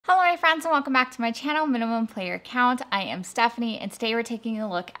my friends, and welcome back to my channel, Minimum Player Count. I am Stephanie, and today we're taking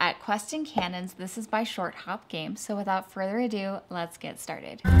a look at Quests and Cannons. This is by Short Hop Games, so without further ado, let's get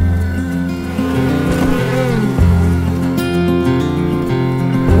started.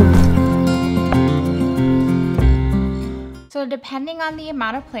 So depending on the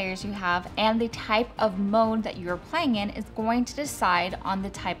amount of players you have and the type of mode that you're playing in is going to decide on the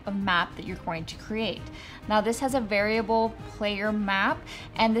type of map that you're going to create. Now this has a variable player map,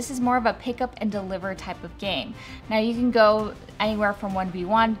 and this is more of a pick up and deliver type of game. Now you can go anywhere from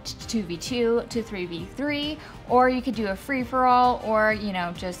 1v1 to 2v2 to 3v3, or you could do a free-for-all, or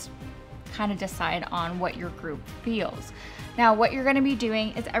just kind of decide on what your group feels. Now what you're going to be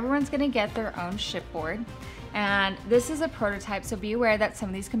doing is everyone's going to get their own shipboard. And this is a prototype, so be aware that some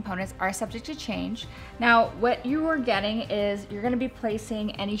of these components are subject to change. Now, what you are getting is you're going to be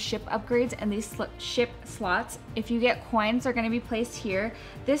placing any ship upgrades and these ship slots. If you get coins, they're going to be placed here.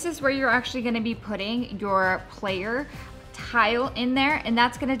 This is where you're actually going to be putting your player tile in there, and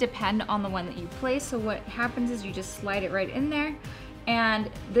that's going to depend on the one that you place. So what happens is you just slide it right in there.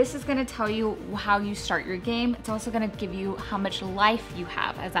 And this is going to tell you how you start your game. It's also going to give you how much life you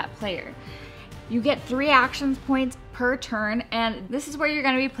have as that player. You get 3 action points per turn, and this is where you're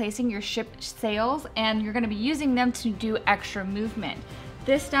going to be placing your ship sails, and you're going to be using them to do extra movement.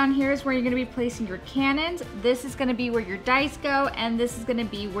 This down here is where you're going to be placing your cannons. This is going to be where your dice go, and this is going to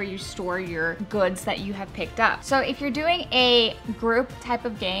be where you store your goods that you have picked up. So if you're doing a group type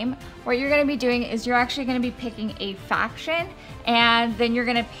of game, what you're going to be doing is you're actually going to be picking a faction, and then you're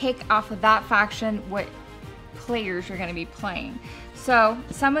going to pick off of that faction what players you're going to be playing. So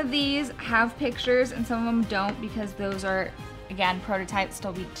some of these have pictures and some of them don't, because those are, again, prototypes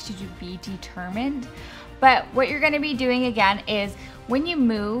still to be determined. But what you're going to be doing again is when you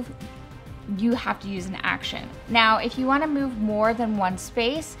move, you have to use an action. Now, if you want to move more than one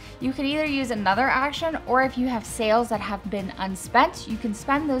space, you can either use another action, or if you have sails that have been unspent, you can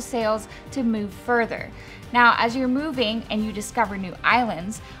spend those sails to move further. Now, as you're moving and you discover new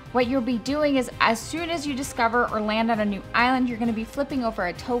islands, what you'll be doing is as soon as you discover or land on a new island, you're going to be flipping over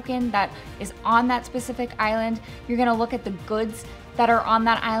a token that is on that specific island. You're going to look at the goods that are on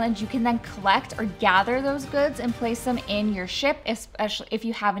that island. You can then collect or gather those goods and place them in your ship, especially if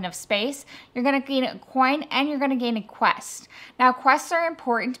you have enough space. You're going to gain a coin and you're going to gain a quest. Now, quests are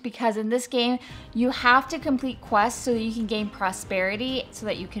important because in this game, you have to complete quests so that you can gain prosperity so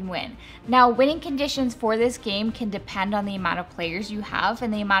that you can win. Now, winning conditions for this game can depend on the amount of players you have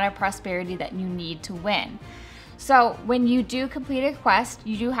and the amount of prosperity that you need to win. So when you do complete a quest,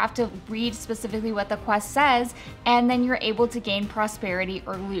 you do have to read specifically what the quest says, and then you're able to gain prosperity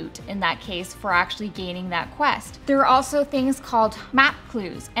or loot in that case for actually gaining that quest. There are also things called map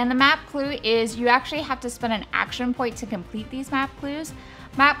clues, and the map clue is you actually have to spend an action point to complete these map clues.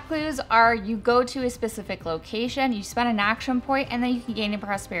 Map clues are you go to a specific location, you spend an action point, and then you can gain a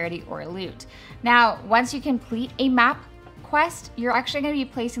prosperity or a loot. Now, once you complete a map quest, you're actually going to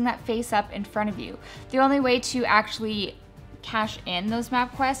be placing that face up in front of you. The only way to actually cash in those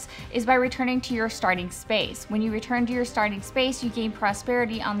map quests is by returning to your starting space. When you return to your starting space, you gain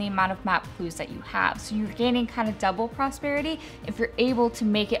prosperity on the amount of map clues that you have. So you're gaining kind of double prosperity if you're able to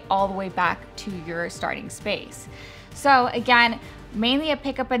make it all the way back to your starting space. So again, mainly a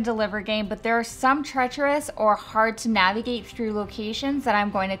pick up and deliver game, but there are some treacherous or hard to navigate through locations that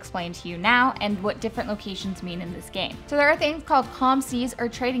I'm going to explain to you now and what different locations mean in this game. So there are things called calm seas or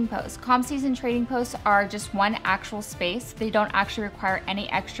trading posts. Calm seas and trading posts are just one actual space. They don't actually require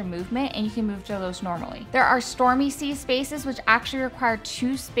any extra movement, and you can move to those normally. There are stormy sea spaces, which actually require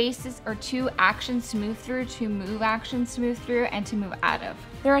 2 spaces or 2 actions to move through, 2 move actions to move through, and to move out of.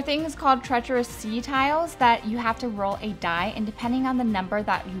 There are things called treacherous sea tiles that you have to roll a die, and depending on the number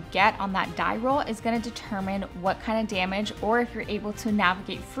that you get on that die roll is going to determine what kind of damage or if you're able to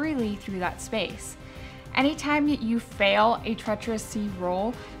navigate freely through that space. Anytime you fail a treacherous sea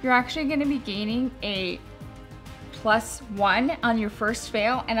roll, you're actually going to be gaining a +1 on your first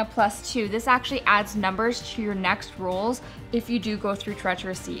fail and a +2. This actually adds numbers to your next rolls if you do go through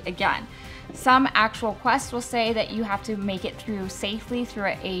treacherous sea again. Some actual quests will say that you have to make it through safely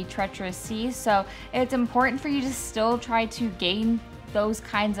through a treacherous sea, so it's important for you to still try to gain those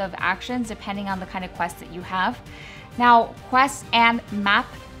kinds of actions depending on the kind of quest that you have. Now, quests and map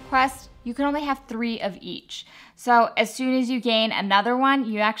quests, you can only have 3 of each. So as soon as you gain another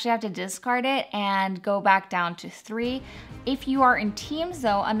one, you actually have to discard it and go back down to 3. If you are in teams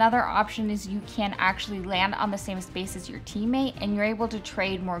though, another option is you can actually land on the same space as your teammate, and you're able to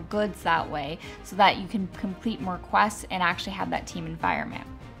trade more goods that way so that you can complete more quests and actually have that team environment.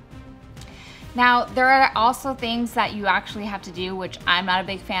 Now, there are also things that you actually have to do, which I'm not a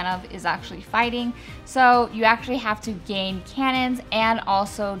big fan of, is actually fighting. So you actually have to gain cannons and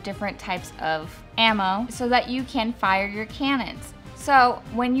also different types of ammo so that you can fire your cannons. So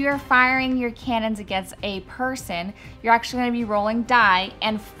when you're firing your cannons against a person, you're actually going to be rolling die,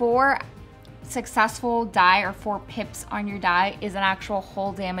 and 4 successful die or 4 pips on your die is an actual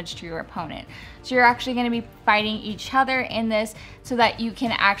hull damage to your opponent. So you're actually going to be fighting each other in this so that you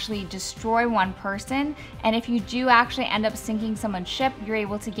can actually destroy one person, and if you do actually end up sinking someone's ship, you're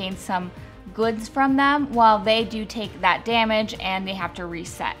able to gain some goods from them while they do take that damage and they have to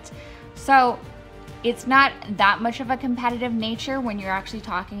reset. So it's not that much of a competitive nature when you're actually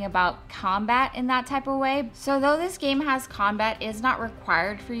talking about combat in that type of way. So though this game has combat, it's not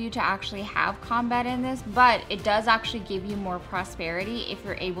required for you to actually have combat in this, but it does actually give you more prosperity if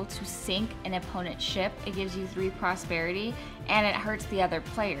you're able to sink an opponent's ship. It gives you 3 prosperity and it hurts the other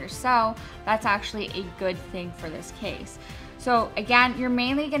players. So that's actually a good thing for this case. So again, you're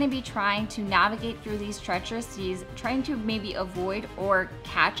mainly going to be trying to navigate through these treacherous seas, trying to maybe avoid or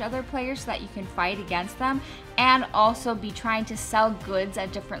catch other players so that you can fight against them, and also be trying to sell goods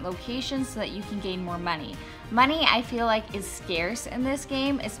at different locations so that you can gain more money. Money, I feel like, is scarce in this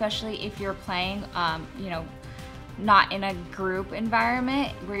game, especially if you're playing, not in a group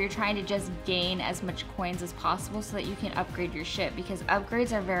environment where you're trying to just gain as much coins as possible so that you can upgrade your ship, because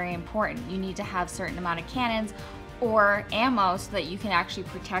upgrades are very important. You need to have a certain amount of cannons or ammo so that you can actually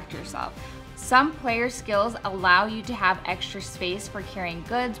protect yourself. Some player skills allow you to have extra space for carrying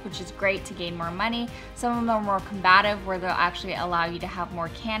goods, which is great to gain more money. Some of them are more combative, where they'll actually allow you to have more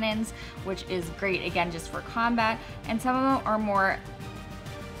cannons, which is great, again, just for combat. And some of them are more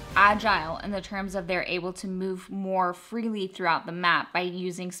agile in the terms of they're able to move more freely throughout the map by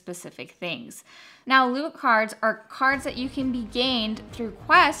using specific things. Now, loot cards are cards that you can be gained through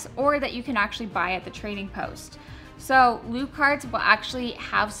quests or that you can actually buy at the trading post. So loot cards will actually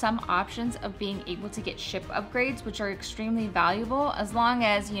have some options of being able to get ship upgrades, which are extremely valuable, as long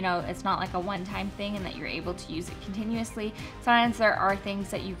as, you know, it's not like a one-time thing and that you're able to use it continuously. Sometimes there are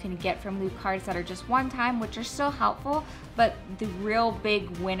things that you can get from loot cards that are just one time, which are still helpful, but the real big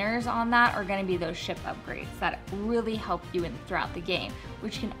winners on that are going to be those ship upgrades that really help you throughout the game,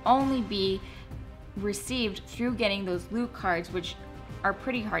 which can only be received through getting those loot cards, which are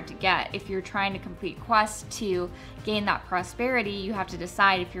pretty hard to get. If you're trying to complete quests to gain that prosperity, you have to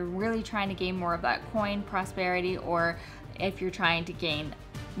decide if you're really trying to gain more of that coin prosperity, or if you're trying to gain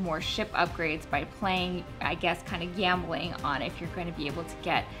more ship upgrades by playing, I guess, kind of gambling on if you're going to be able to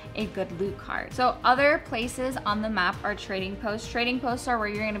get a good loot card. So other places on the map are trading posts. Trading posts are where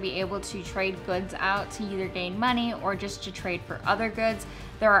you're going to be able to trade goods out to either gain money or just to trade for other goods.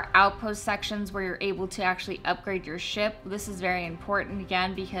 There are outpost sections where you're able to actually upgrade your ship. This is very important,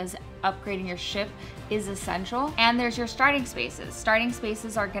 again, because upgrading your ship is essential. And there's your starting spaces. Starting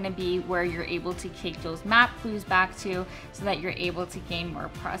spaces are going to be where you're able to take those map clues back to so that you're able to gain more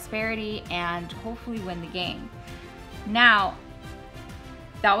prosperity and hopefully win the game. Now,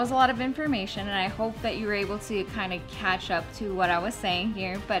 that was a lot of information, and I hope that you were able to kind of catch up to what I was saying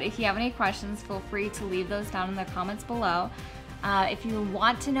here. But if you have any questions, feel free to leave those down in the comments below. If you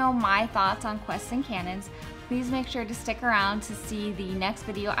want to know my thoughts on quests and cannons, please make sure to stick around to see the next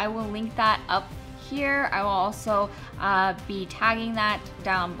video. I will link that up here. I will also be tagging that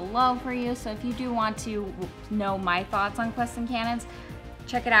down below for you. So if you do want to know my thoughts on quests and cannons,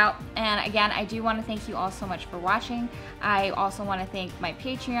 check it out. And again, I do want to thank you all so much for watching. I also want to thank my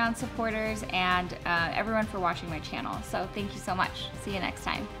Patreon supporters and everyone for watching my channel. So thank you so much. See you next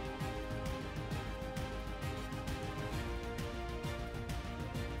time.